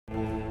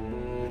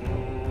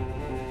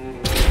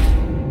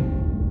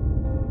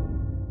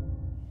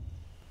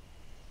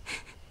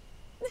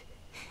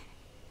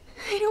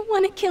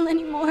kill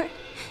anymore.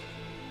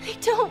 I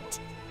don't.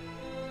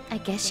 I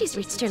guess she's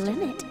reached her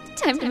limit.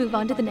 Time to move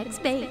on to the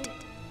next bait.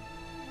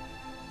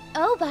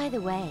 Oh, by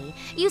the way,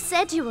 you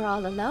said you were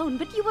all alone,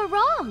 but you were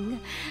wrong.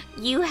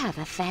 You have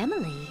a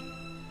family.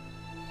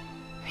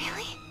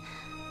 Really?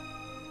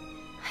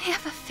 I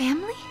have a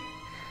family?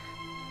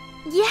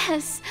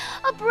 Yes,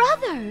 a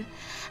brother.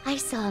 I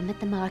saw him at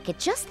the market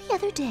just the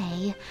other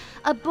day.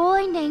 A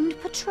boy named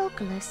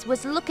Patroclus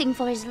was looking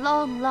for his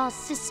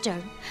long-lost sister.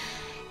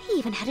 He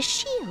even had a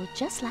shield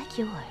just like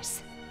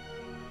yours.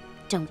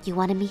 Don't you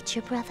want to meet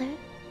your brother?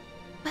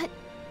 But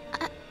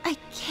I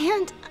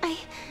can't.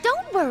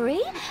 Don't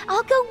worry,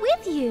 I'll go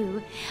with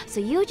you. So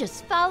you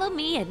just follow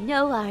me and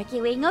no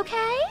arguing,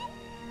 okay?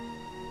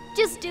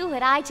 Just do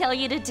what I tell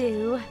you to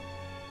do.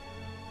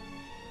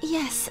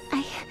 Yes,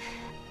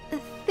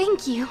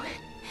 thank you.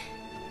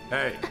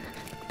 Hey.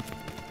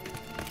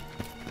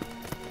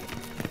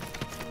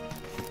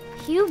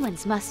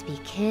 Humans must be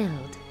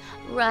killed,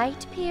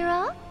 right,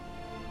 Pyrrha?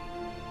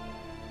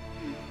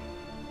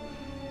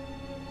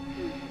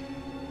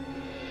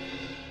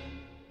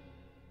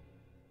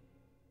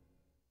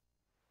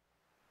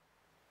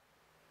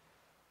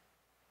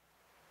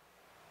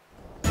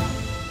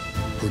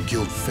 Her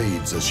guilt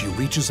fades as she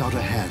reaches out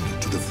a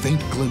hand to the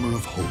faint glimmer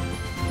of hope.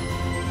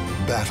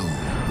 Battle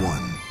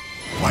 1.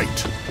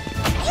 Fight!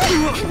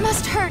 It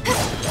must hurt.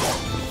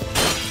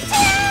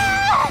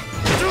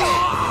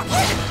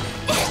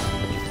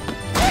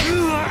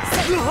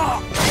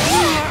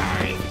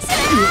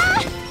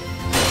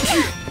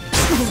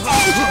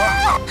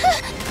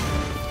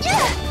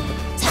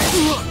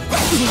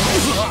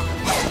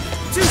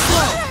 Too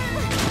slow!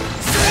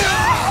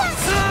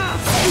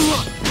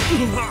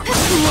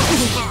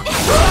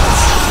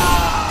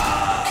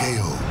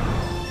 KO.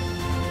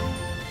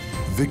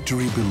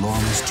 Victory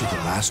belongs to the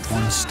last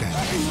one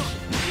standing.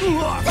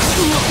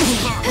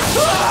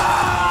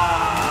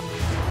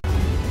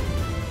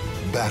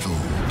 Battle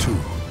 2.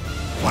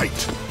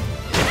 Fight!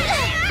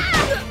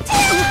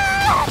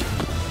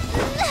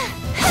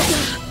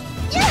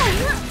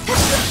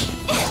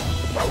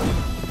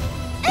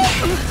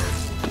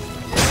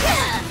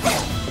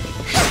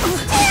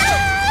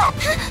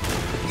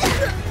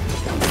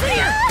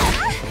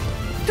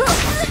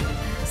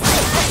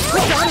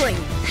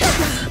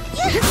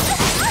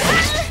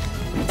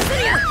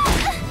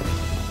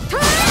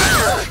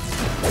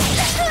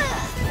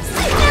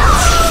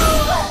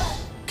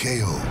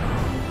 KO.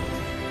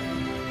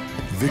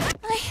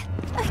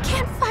 I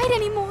can't fight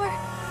anymore.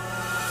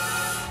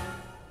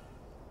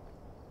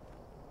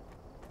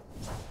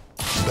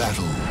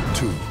 Battle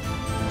 2.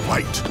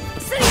 Fight!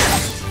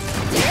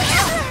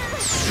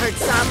 Hurt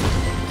some?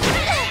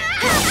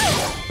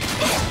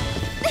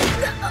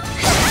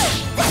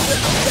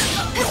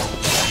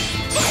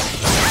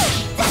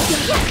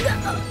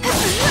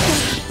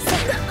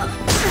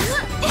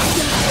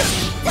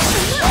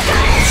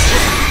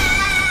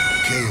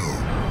 KO.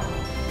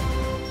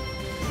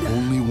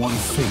 Only one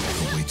fate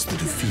awaits the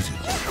defeated.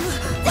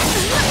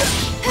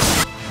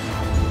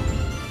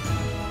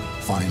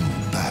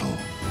 Final battle.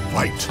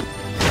 Fight!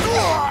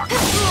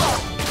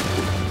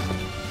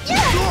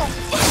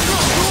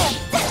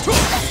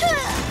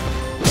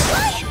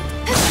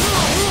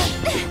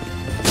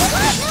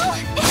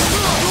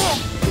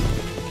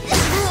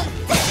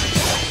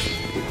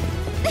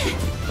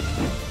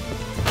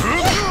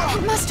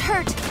 It must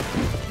hurt.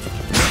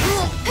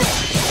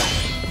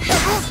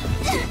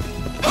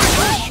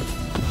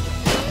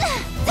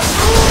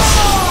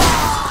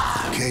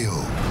 KO.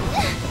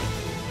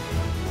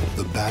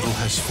 The battle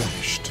has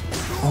finished.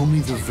 Only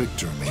the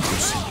victor may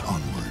proceed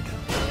onward.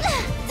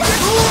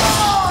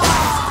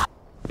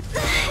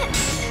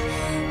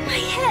 My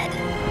head.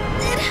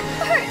 It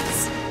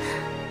hurts.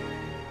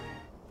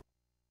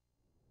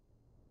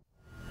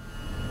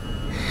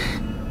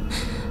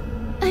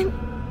 I'm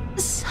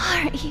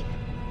sorry.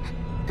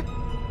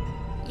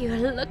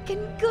 You're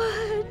looking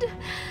good.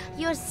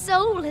 Your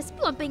soul is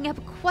plumping up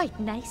quite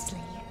nicely.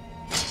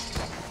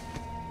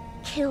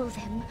 Kill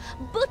them,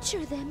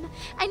 butcher them,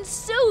 and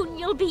soon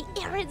you'll be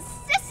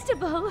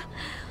irresistible.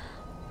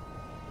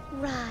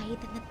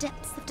 Writhe in the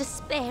depths of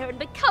despair and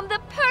become the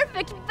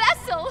perfect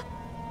vessel.